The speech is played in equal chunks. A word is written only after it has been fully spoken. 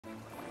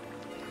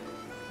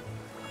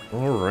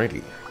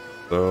Alrighty.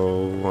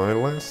 So, when I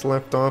last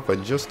left off, I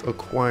just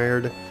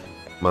acquired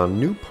my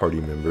new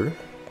party member.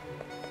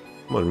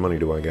 How much money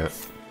do I got?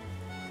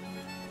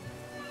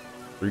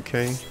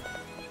 3K?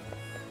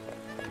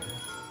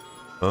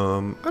 I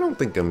don't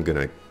think I'm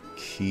gonna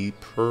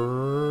keep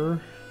her.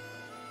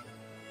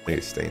 I need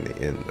to stay in the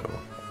inn, though.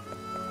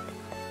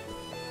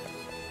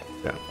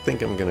 Yeah, I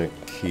think I'm gonna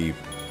keep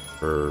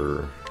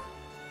her.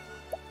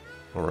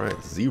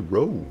 Alright,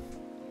 0.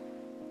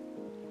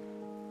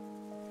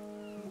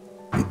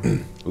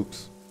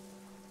 Oops.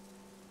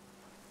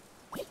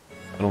 I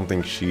don't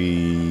think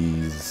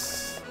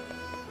she's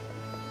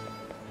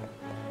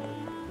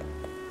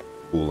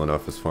cool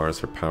enough as far as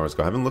her powers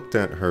go. I haven't looked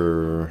at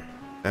her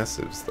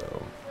passives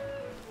though.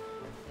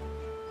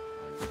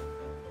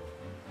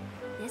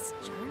 This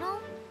journal?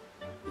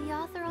 The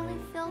author only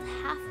filled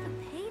half the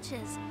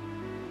pages.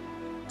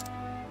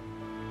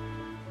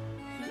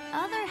 The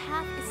other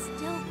half is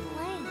still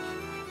blank.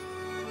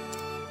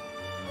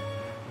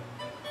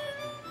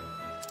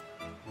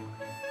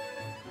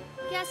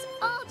 Guess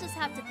I'll just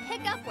have to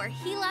pick up where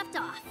he left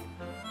off.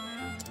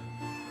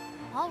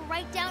 I'll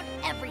write down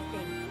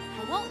everything.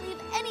 I won't leave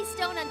any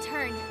stone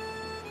unturned.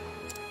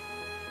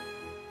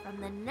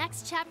 From the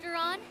next chapter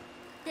on,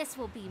 this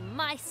will be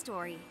my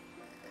story.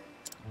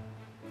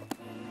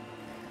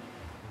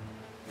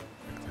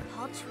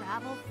 I'll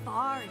travel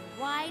far and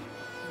wide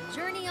and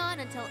journey on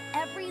until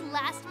every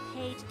last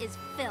page is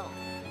filled.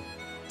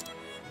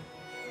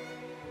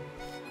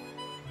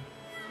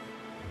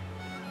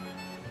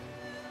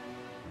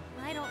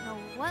 I don't know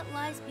what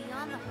lies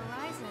beyond the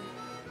horizon.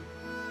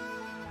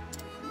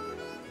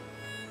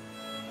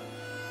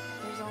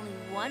 There's only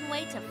one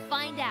way to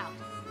find out.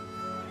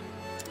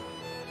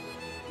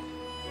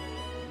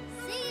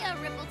 See ya,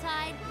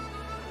 Ripple-Tide!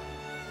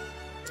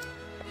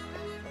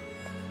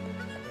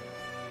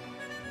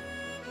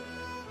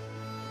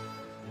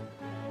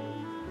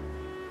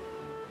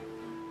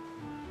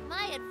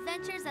 My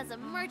adventures as a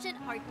merchant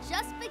are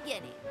just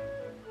beginning.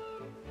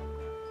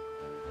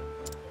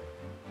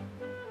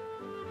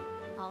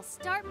 I'll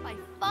start by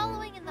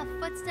following in the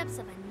footsteps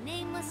of a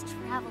nameless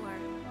traveler.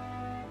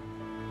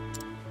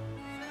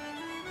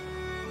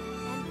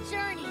 And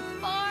journey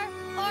far,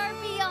 far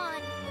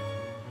beyond.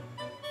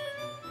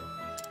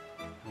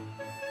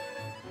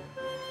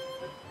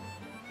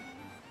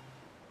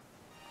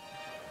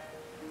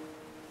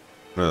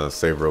 I'm gonna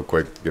save real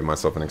quick to give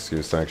myself an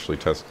excuse to actually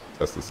test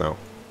this out.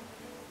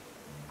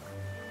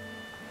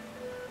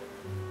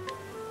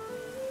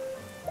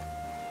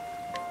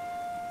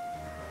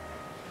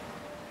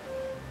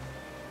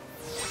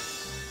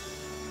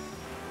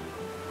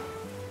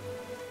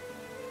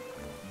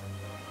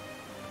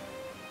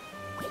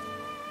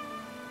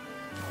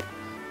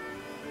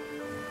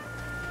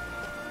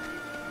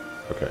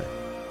 Okay,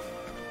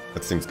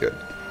 that seems good.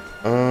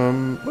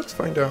 Let's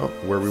find out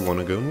where we want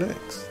to go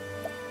next.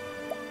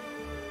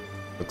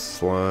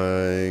 Looks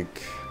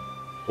like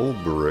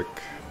Ulbrick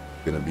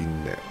gonna be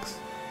next.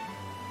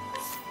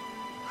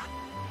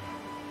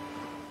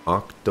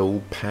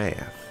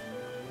 Octopath.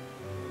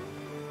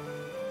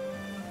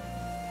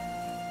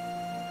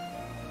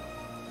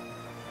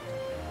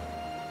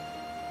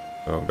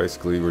 So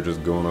basically, we're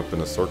just going up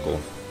in a circle.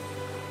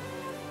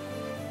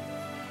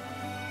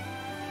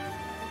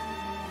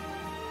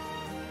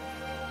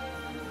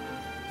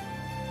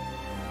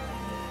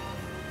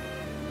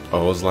 I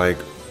was like,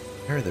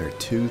 why are there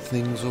 2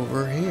 things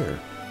over here?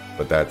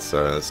 But that's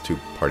 2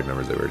 party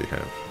members that we already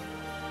have.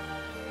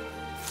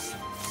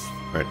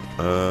 Alright,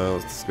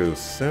 let's go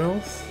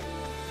south.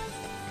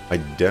 I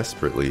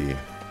desperately...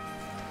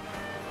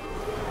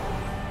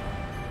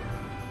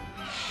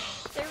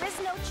 There is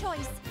no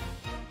choice.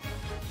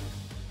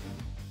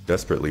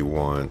 Desperately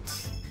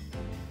want...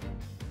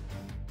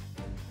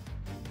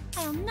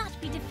 I'll not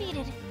be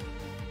defeated.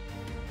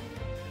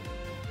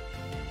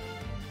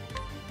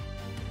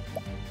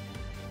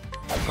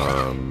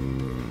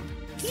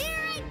 Here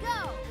I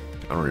go.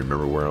 I don't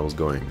remember where I was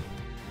going.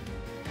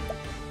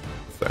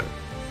 What's that?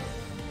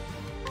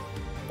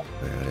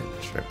 Yeah, I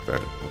didn't check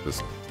that. I'll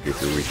just get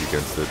your weak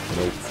against it.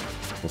 Nope.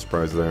 No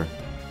surprise there.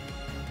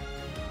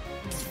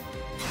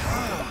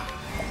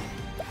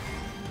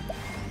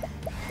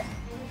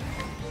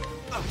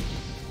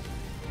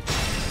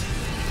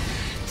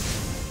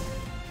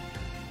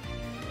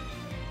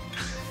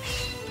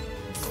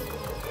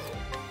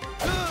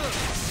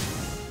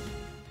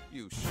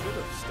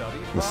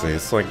 Let's see,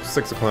 it's like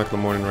 6 o'clock in the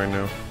morning right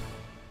now.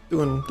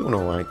 Doing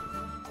alright.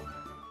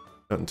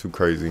 Nothing too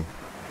crazy.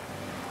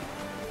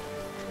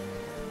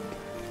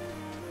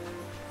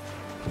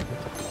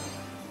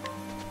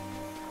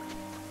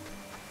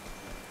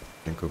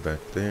 Can't go back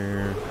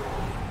there.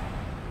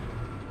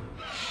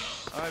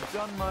 I've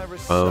done my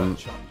research on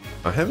you.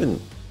 I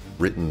haven't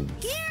written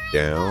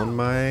down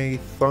my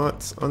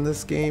thoughts on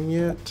this game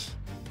yet,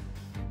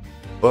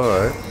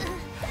 but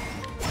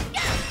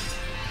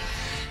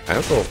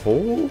as a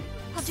whole,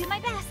 I'll do my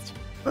best.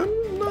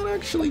 I'm not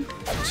actually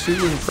too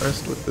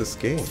impressed with this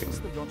game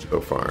so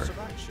far.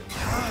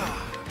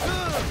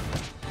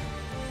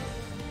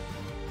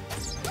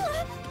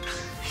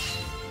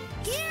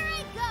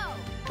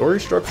 Story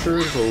structure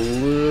is a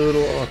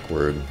little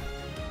awkward.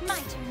 My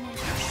turn now.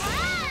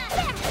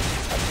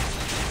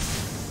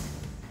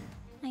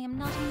 I am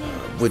not immune to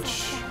Which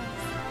such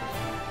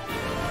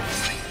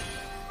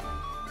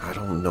I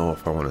don't know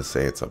if I want to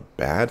say it's a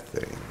bad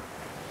thing,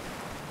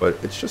 but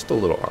it's just a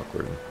little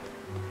awkward.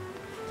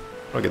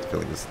 I get the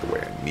feeling this is the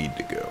way I need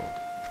to go,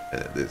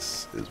 and that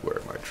this is where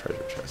my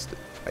treasure chest is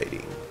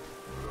hiding.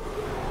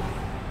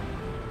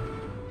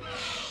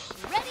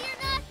 Ready or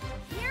not,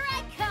 here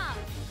I come.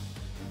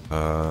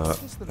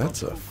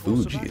 That's a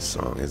Fuji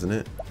song, isn't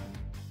it?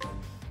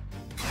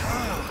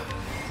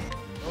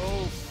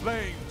 Oh,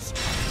 flames!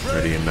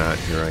 Ready or not,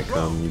 here I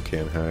come, you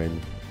can't hide.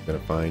 Gonna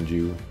find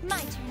you. My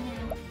turn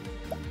now.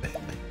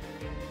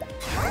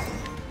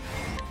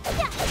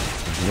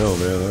 No,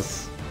 man,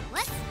 that's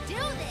Let's do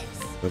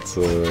this. that's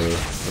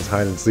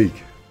hide and seek.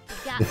 You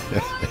got more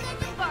than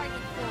you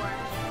bargained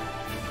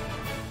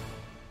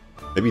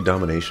for. Maybe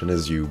domination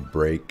is you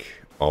break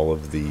all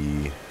of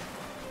the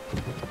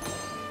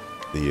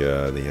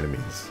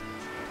enemies.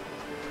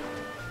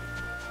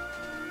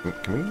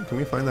 Can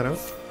we find that out?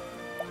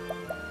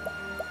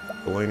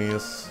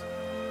 Polonius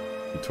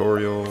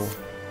tutorial.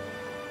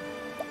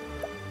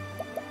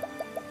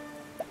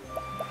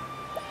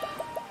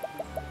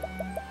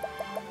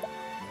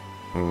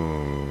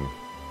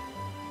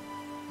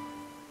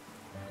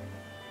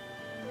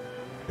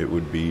 It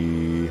would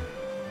be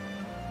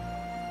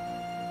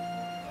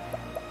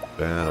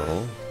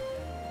battle.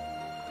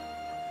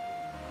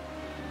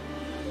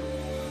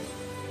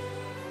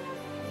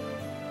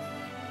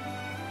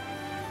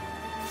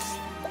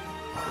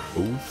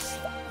 Oof.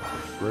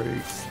 Break.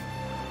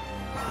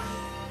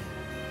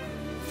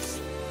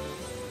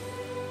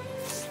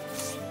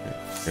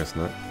 Guess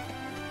not.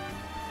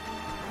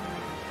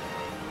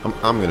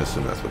 I'm gonna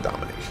assume that's what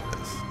domination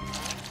is.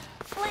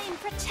 Flame,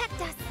 protect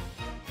us.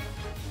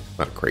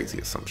 Not a crazy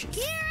assumption.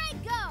 Here I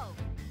go.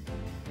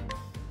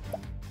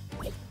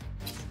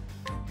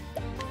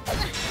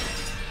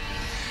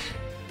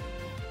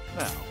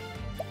 Now,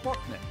 what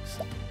next?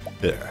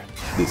 Yeah,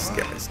 this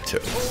guy's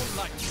toast. All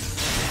light!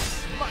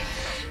 Smite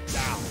them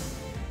down!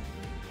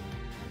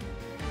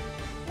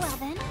 Well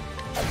then.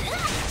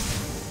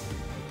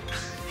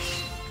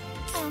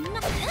 Oh no.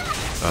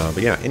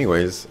 But yeah,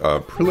 anyways,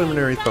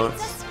 preliminary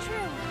thoughts.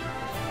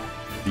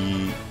 That's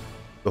true.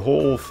 The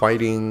whole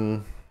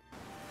fighting,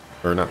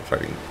 or not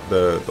fighting,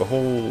 the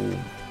whole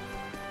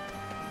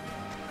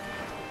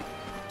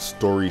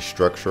story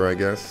structure, I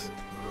guess,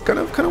 kind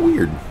of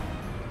weird.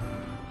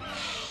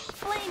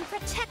 Flame,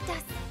 protect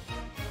us.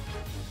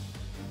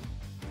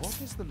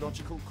 What is the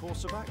logical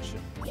course of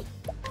action? I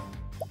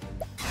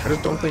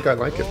just don't think I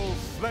like it. Oh,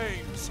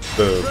 flames!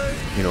 The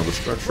the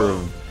structure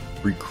of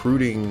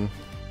recruiting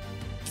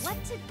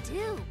What to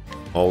do?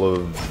 all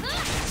of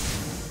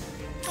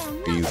Oh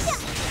no. these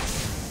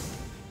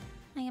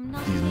I am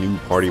not these immune new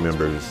to party such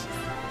members,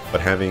 but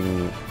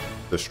having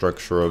the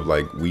structure of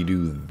like we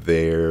do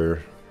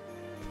their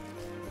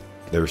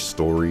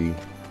story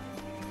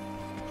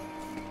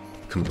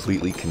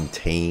completely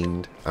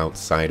contained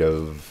outside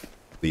of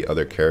the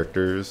other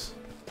characters.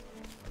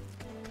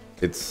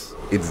 It's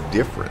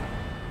different.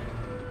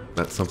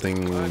 Not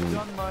something I've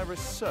done my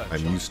research.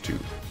 I'm used to.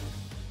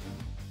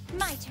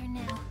 My turn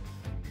now.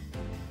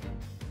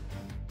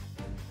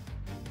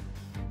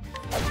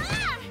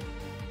 Ah!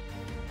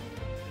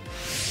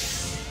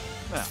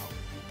 Now,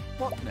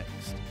 what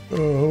next?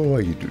 Oh,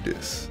 why you do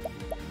this?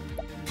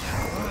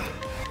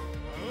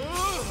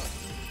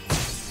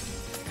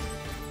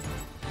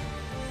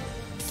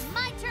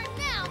 My turn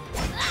now.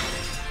 Ah!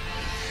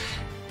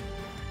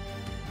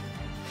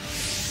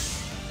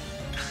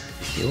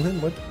 Heal him?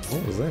 What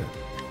was that?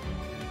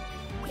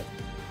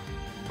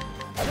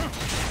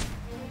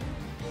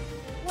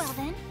 Well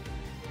then.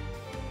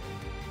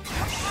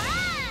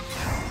 Ah!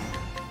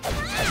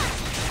 Ah!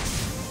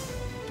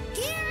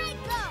 Here I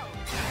go.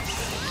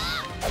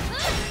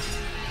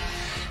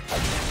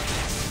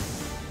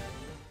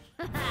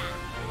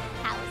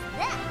 How's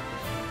that?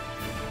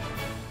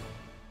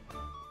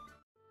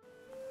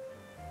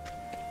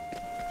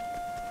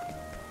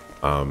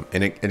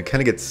 And it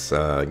kind of gets,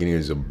 gonna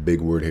use a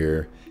big word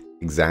here,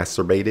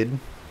 exacerbated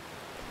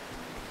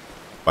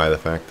by the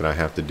fact that I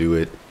have to do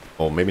it,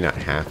 well, maybe not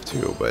have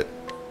to, but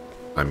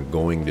I'm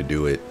going to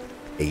do it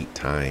 8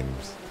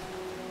 times.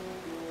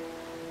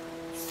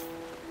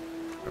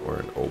 We're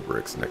in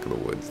Obrick's neck of the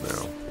woods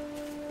now.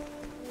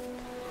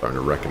 Starting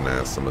to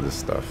recognize some of this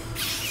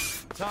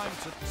stuff. Time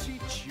to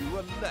teach you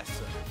a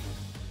lesson.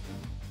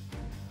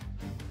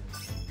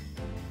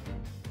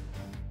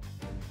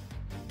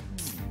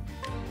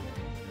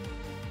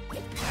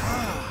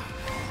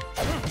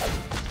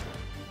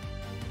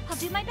 I'll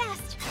do my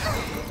best.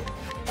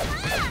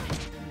 Ah!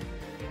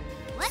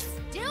 Let's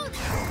do this.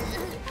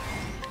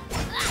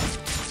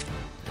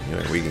 You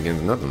ain't weak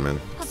against nothing, man.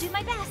 I'll do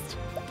my best.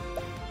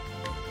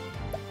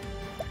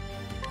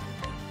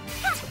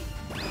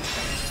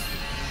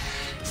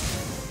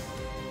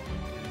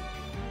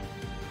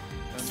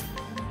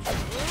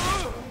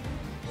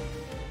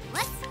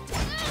 Let's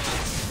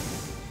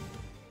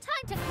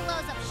time to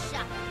close up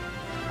shop.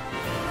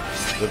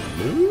 Good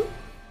loot?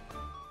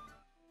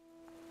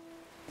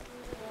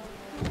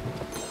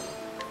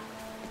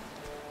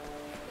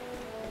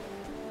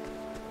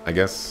 I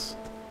guess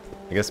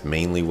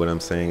mainly what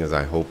I'm saying is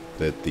I hope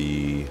that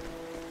the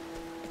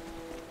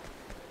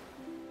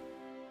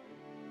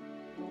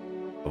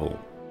oh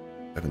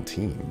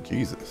 17,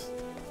 Jesus.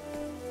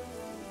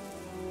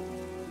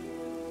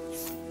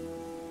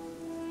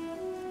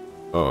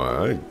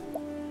 Oh,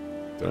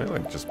 did I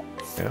like just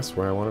pass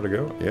where I wanted to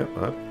go? Yep,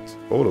 I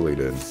totally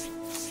did.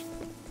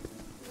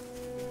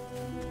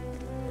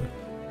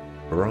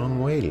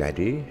 Wrong way,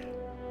 laddie.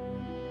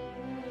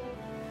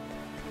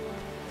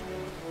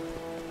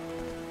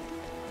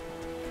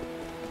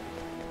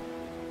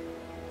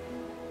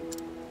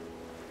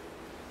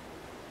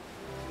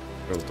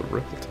 That was the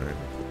ripple time.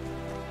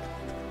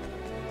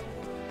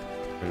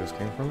 Where I just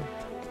came from?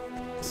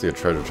 I see a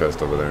treasure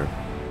chest over there.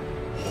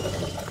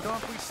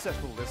 Can't we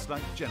settle this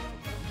like gentlemen?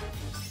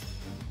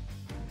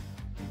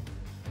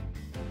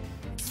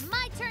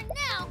 My turn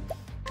now.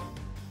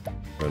 I'm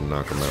gonna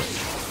knock him out.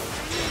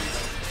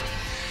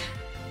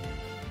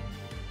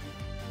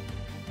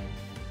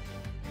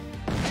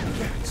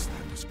 Yes,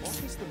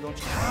 what is the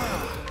logic?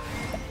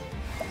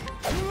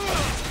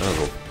 Might as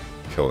well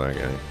kill that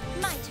guy.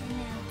 My turn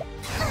now.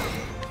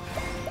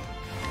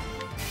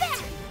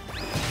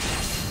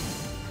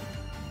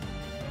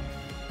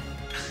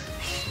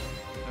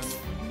 An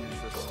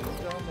interesting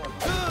dilemma.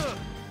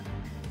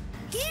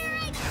 Here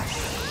I go.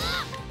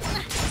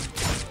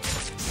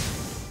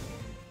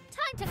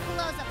 Time to close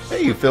up.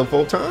 Hey, you feel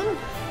full time?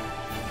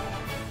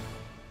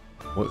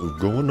 What is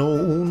going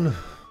on?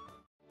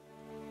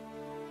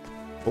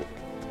 Oh,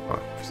 for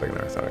a second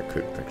I thought I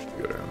could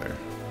actually go down there.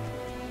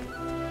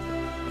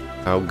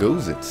 How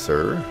goes it,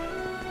 sir?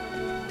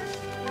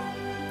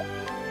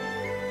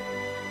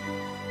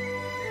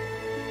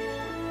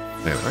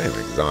 Man, I am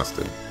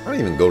exhausted. I don't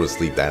even go to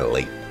sleep that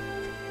late.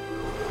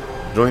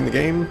 Enjoying the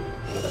game?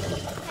 I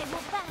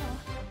will battle.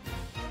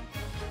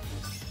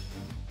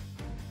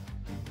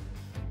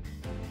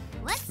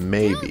 Let's do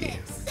Maybe.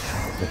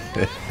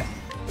 this.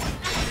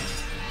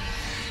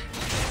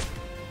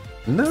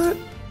 Not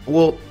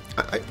well.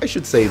 I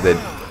should say that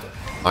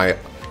I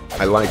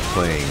like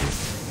playing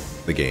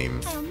the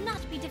game. I will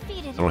not be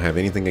defeated. I don't have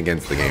anything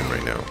against the game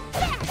right now.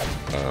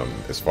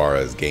 As far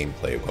as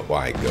gameplay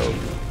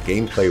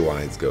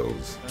wise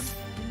goes, An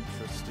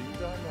interesting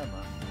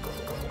dilemma.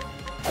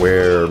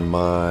 where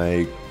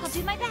my I'll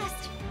do my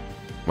best.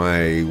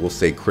 we'll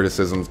say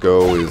criticisms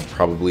go is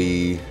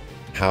probably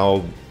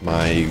how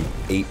my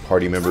 8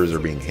 party members are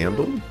being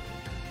handled.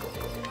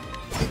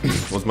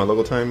 What's my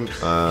local time?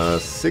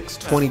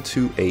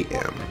 6:22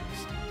 a.m.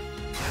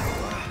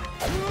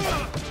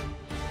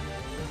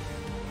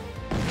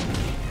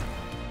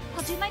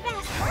 I'll do my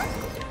best.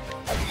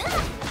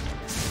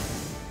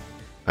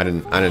 I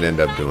didn't end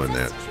up doing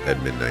that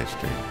at midnight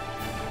stream.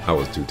 I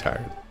was too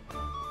tired.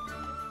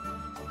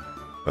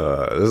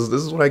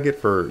 This is what I get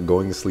for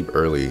going to sleep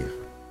early,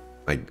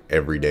 like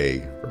every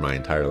day for my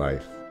entire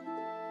life.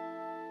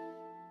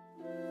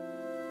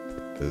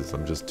 Because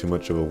I'm just too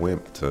much of a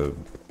wimp to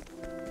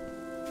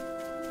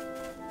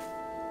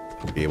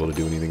be able to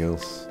do anything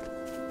else.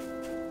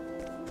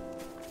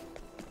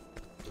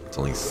 It's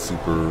only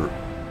super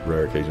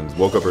rare occasions.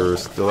 Woke up or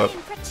still up?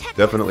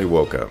 Definitely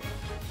woke up.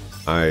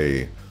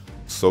 I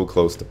so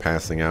close to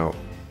passing out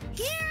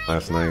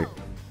last night.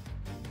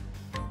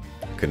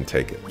 Couldn't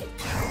take it.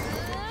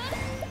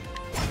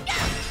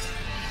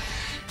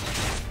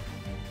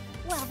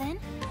 Well then.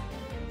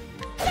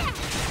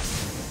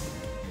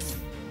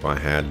 I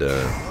had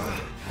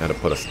to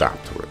put a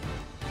stop to it.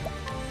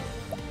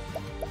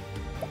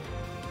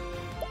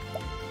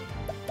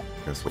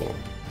 Guess we'll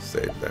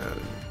save that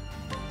and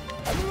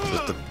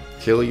just to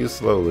kill you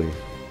slowly.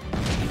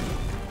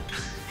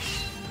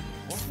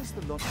 What is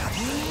the logic?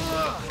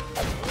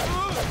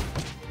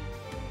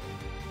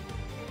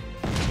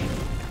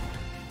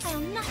 I'll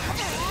not.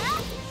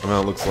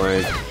 Somehow it looks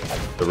like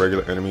the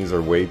regular enemies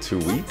are way too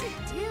weak.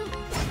 Do.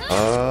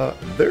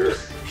 They're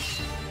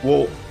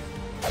well.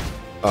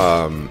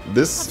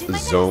 This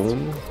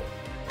zone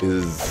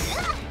is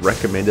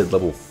recommended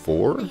level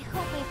 4. I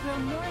hope I grow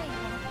more able.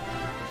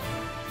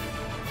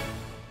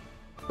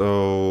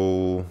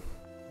 So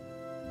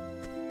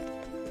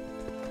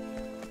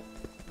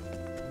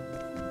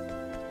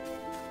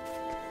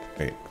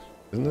wait,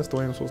 isn't this the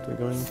way I'm supposed to be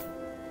going?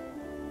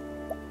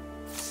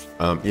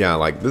 Yeah,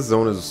 like this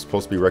zone is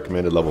supposed to be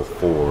recommended level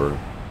 4.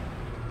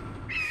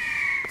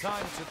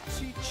 Time to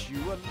teach you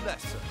a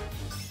lesson.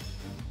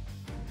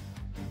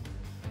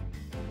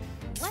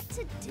 What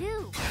to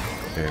do?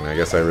 And I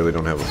guess I really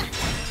don't have a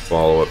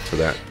follow-up to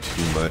that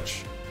too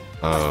much.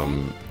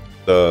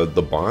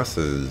 The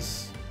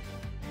bosses,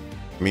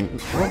 I mean,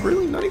 well,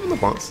 really, not even the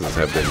bosses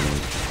have been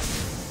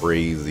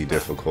crazy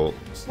difficult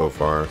so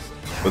far.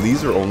 But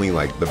these are only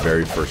like the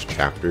very first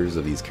chapters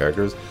of these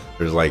characters.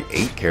 There's like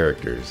 8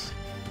 characters.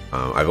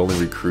 I've only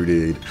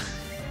recruited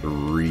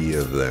 3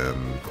 of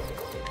them.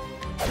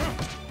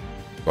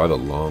 So I have a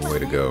long way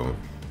to go.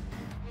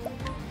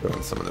 Go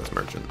on some of this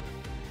merchant.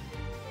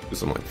 Do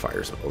some like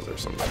fire spells or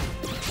something.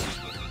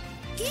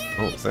 Here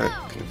Oh, we is that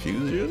go.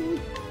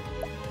 confusion?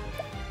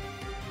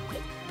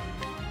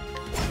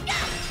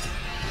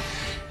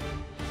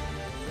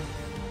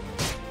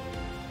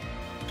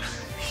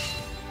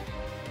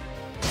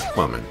 Come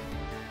on, man.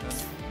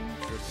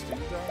 Interesting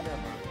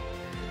dilemma.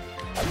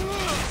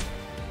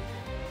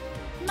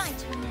 My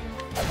turn now.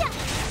 Yeah.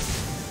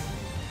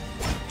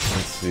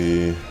 Let's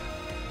see.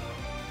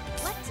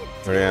 What to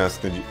I already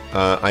asked, did you?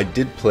 I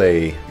did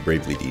play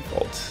Bravely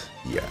Default.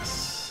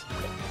 Yes.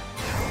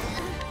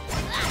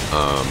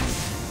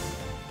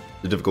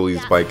 The difficulty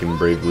spike in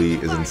Bravely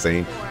is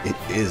insane. It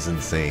is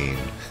insane.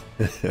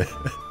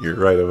 You're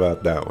right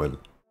about that one.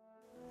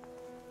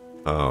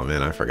 Oh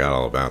man, I forgot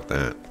all about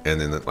that.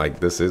 And then like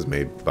this is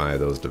made by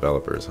those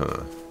developers,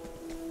 huh?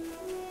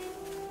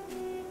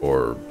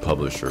 Or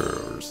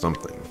publisher or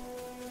something.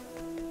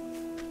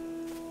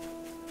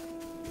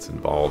 It's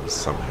involved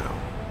somehow.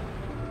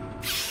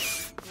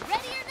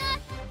 Ready or not,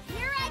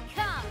 here I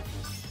come.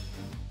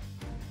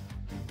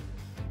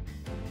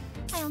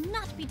 I'll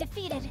not be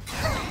defeated.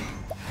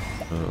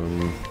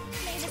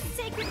 May the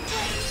sacred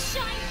flame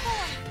shine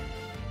forth.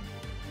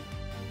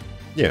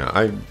 Yeah,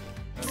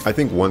 I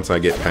think once I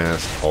get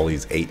past all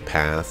these 8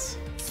 paths,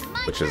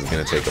 which is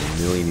gonna take a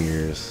million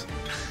years,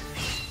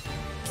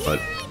 but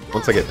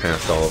once I get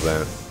past all of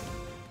that,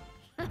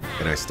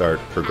 and I start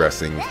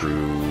progressing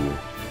through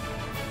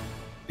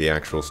the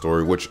actual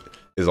story, which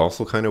is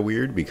also kind of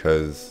weird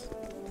because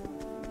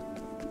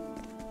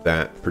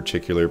that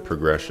particular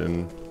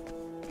progression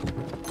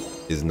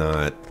is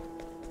not...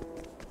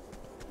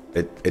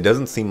 It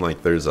doesn't seem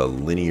like there's a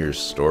linear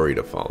story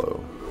to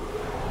follow.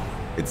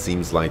 It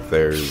seems like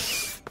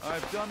there's...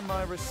 I've done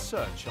my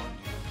research on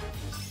you.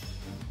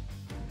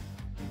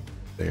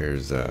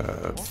 There's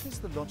What is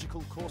the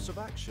logical course of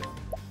action?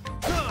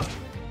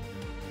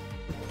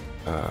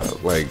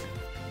 like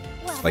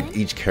Well, like then,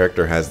 each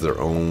character has their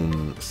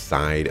own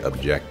side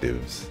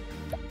objectives.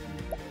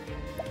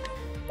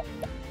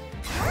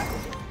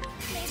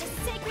 may the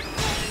sacred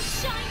flame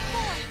shine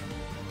forth.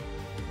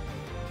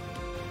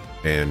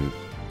 And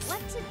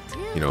What to do?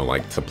 you know,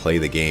 like to play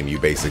the game, you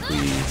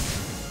basically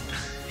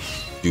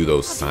do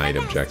those side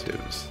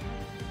objectives.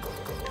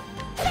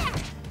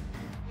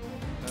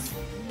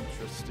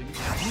 Interesting.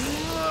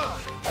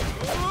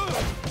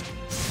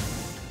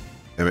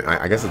 I mean,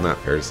 I guess it's not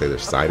fair to say they're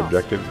side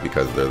objectives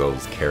because they're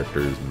those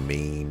characters'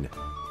 main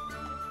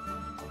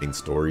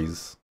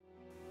stories.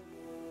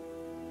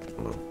 I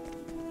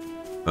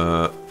don't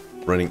know.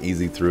 Running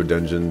easy through a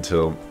dungeon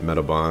till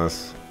meta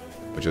boss,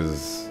 which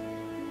is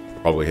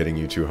probably hitting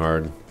you too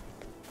hard.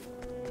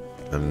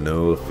 I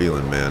know the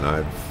feeling, man.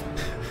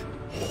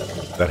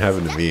 That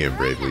happened to me in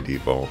Bravely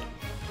Default.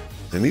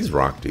 And these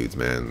rock dudes,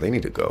 man, they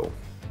need to go.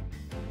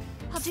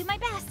 I'll do my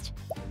best.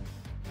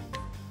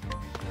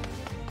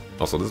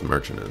 Also, this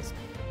merchant is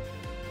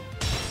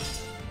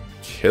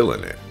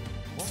killing it.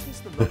 What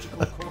is the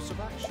logical course of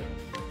action?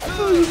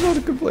 Oh, there's not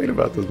a complaint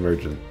about this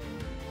merchant.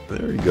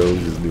 There he goes,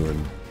 just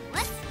doing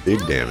Let's big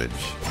go. damage.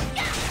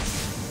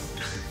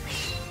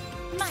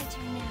 My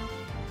turn now.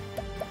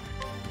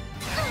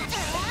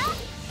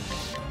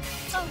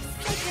 Oh,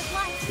 sacred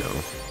light. You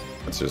know,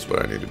 that's just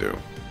what I need to do.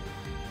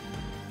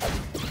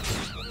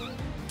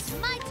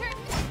 My turn.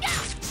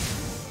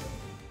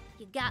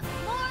 You got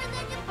more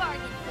than you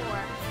bargained for.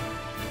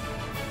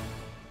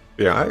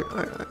 Yeah,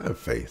 I have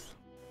faith.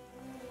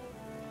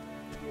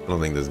 I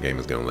don't think this game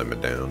is gonna let me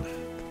down.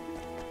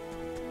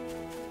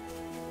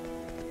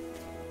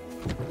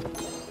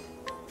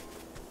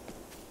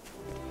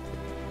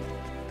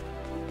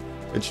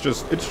 It's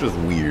just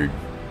weird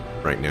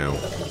right now.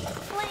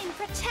 Flame,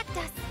 protect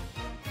us.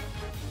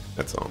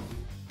 That's all.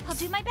 I'll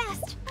do my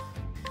best.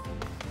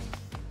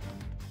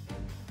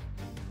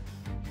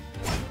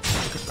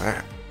 Look at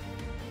that.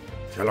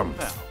 Kill him.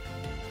 Now,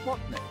 what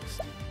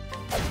next?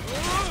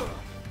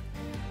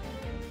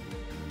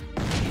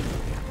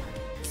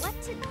 What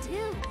to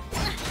do?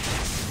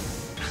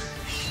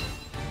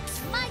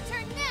 My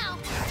turn now.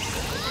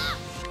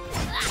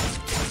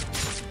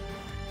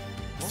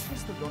 What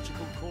is the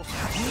logical course of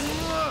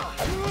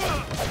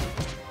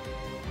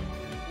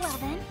Well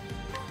then,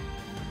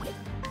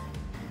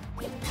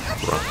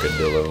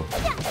 Rockadillo.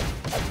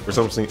 For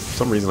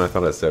some reason, I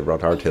thought it said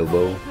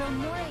Rotartilbo. grow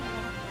more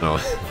able. No,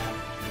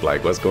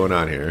 like what's going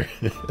on here?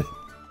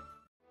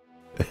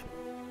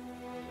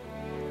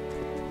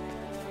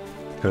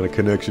 Kind of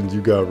connections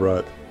you got,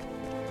 Rot?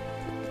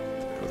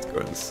 Let's go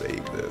ahead and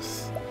save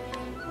this.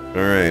 All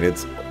right,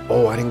 it's.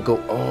 Oh, I didn't go.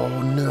 Oh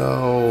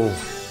no!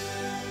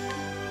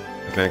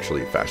 I can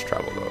actually fast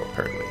travel though.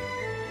 Apparently,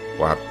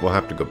 we'll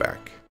have to go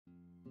back.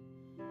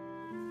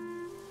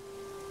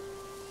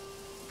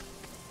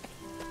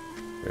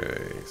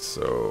 Okay,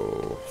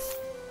 so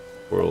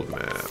world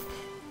map.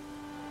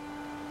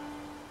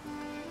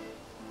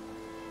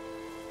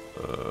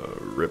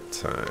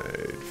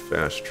 Riptide,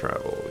 fast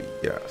travel,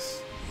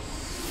 yes.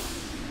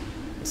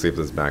 Let's see if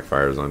this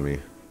backfires on me.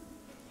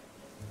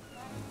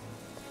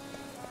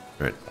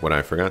 Alright, what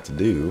I forgot to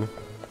do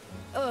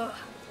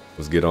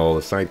was get all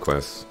the side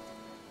quests.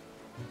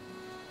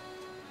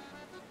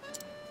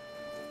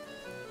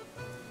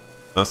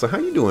 So how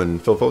you doing,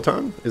 Phil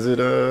Photon? Is it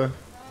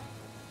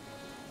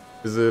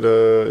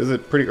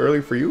pretty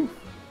early for you?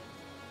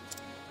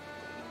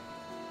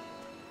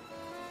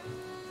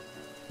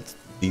 It's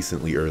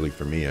decently early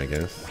for me, I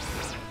guess.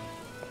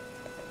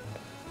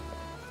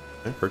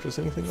 Can I purchase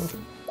anything off it?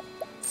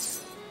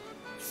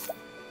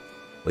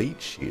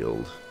 Plate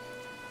shield.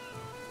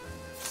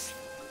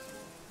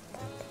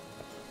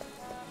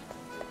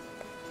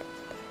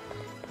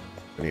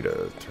 I need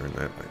to turn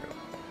that back up.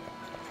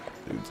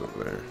 Dude's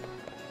over there.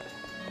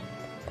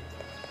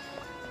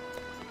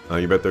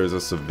 You bet there's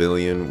a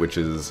civilian which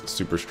is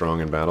super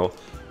strong in battle?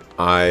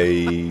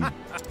 I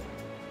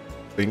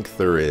think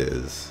there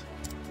is.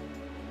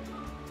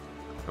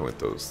 I went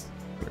those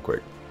kind of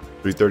quick.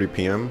 3:30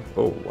 p.m.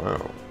 Oh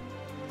wow.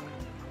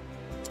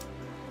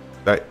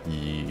 That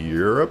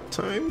Europe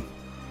time?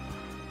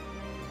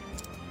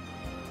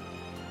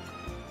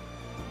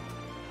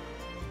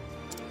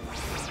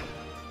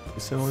 You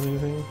selling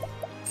anything?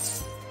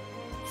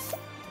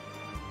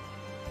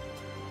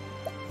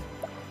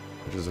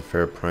 Which is a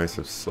fair price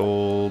if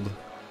sold.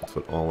 That's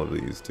what all of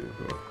these do.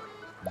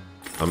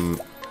 I'm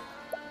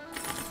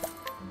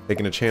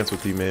taking a chance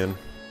with you, man.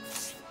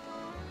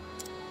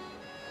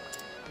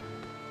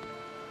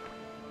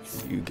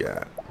 What you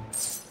got?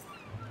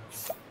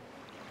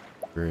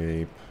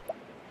 Grape.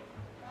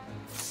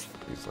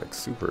 These like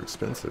super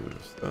expensive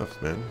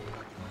stuff, man.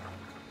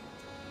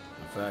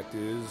 The fact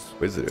is,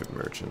 Inquisitive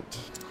merchant.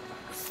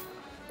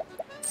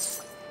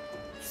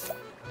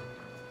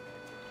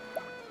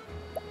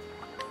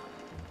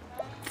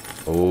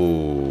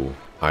 Oh,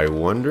 I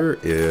wonder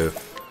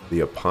if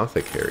the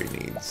apothecary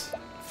needs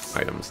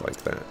items like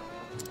that.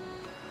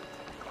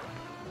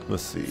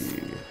 Let's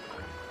see.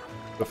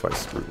 What if I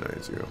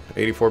scrutinize you?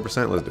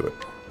 84%? Let's do it.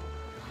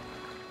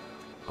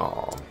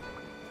 Aw.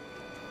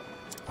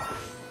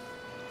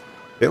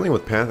 Failing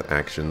with path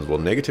actions will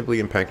negatively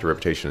impact your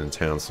reputation in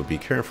town, so be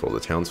careful. The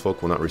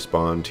townsfolk will not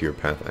respond to your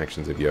path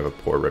actions if you have a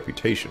poor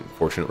reputation.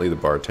 Fortunately, the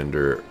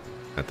bartender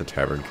at the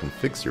tavern can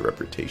fix your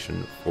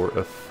reputation for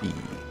a fee.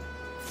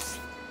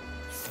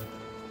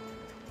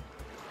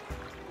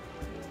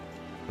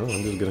 Oh,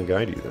 I'm just gonna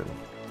guide you then.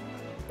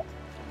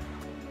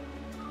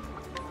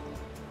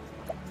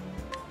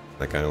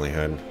 That guy only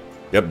had...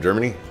 Yep,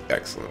 Germany.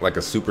 Excellent. Like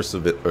a super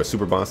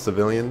boss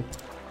civilian.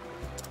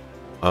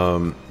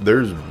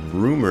 There's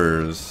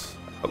rumors,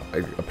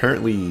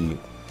 apparently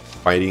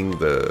fighting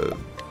the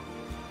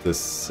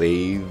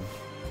save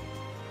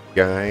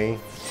guy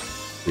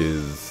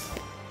is,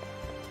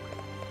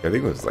 I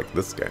think it was like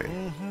this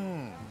guy.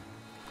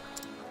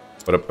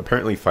 But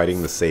apparently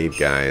fighting the save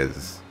guy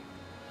is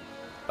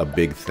a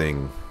big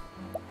thing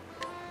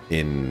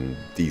in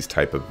these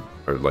type of,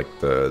 or like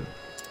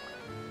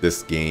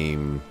this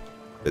game,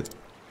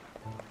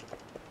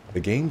 the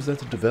games that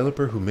the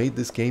developer who made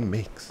this game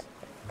makes.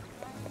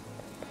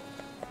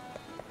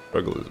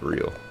 Struggle is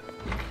real.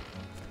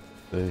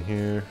 In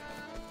here.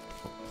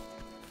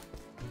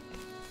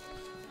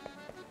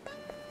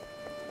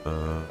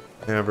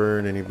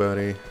 Tavern,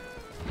 anybody?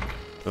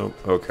 Oh,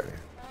 okay.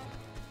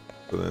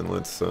 So then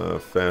let's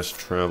fast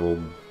travel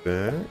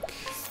back.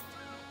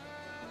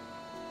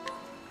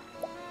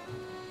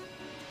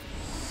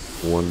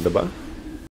 Wonderba.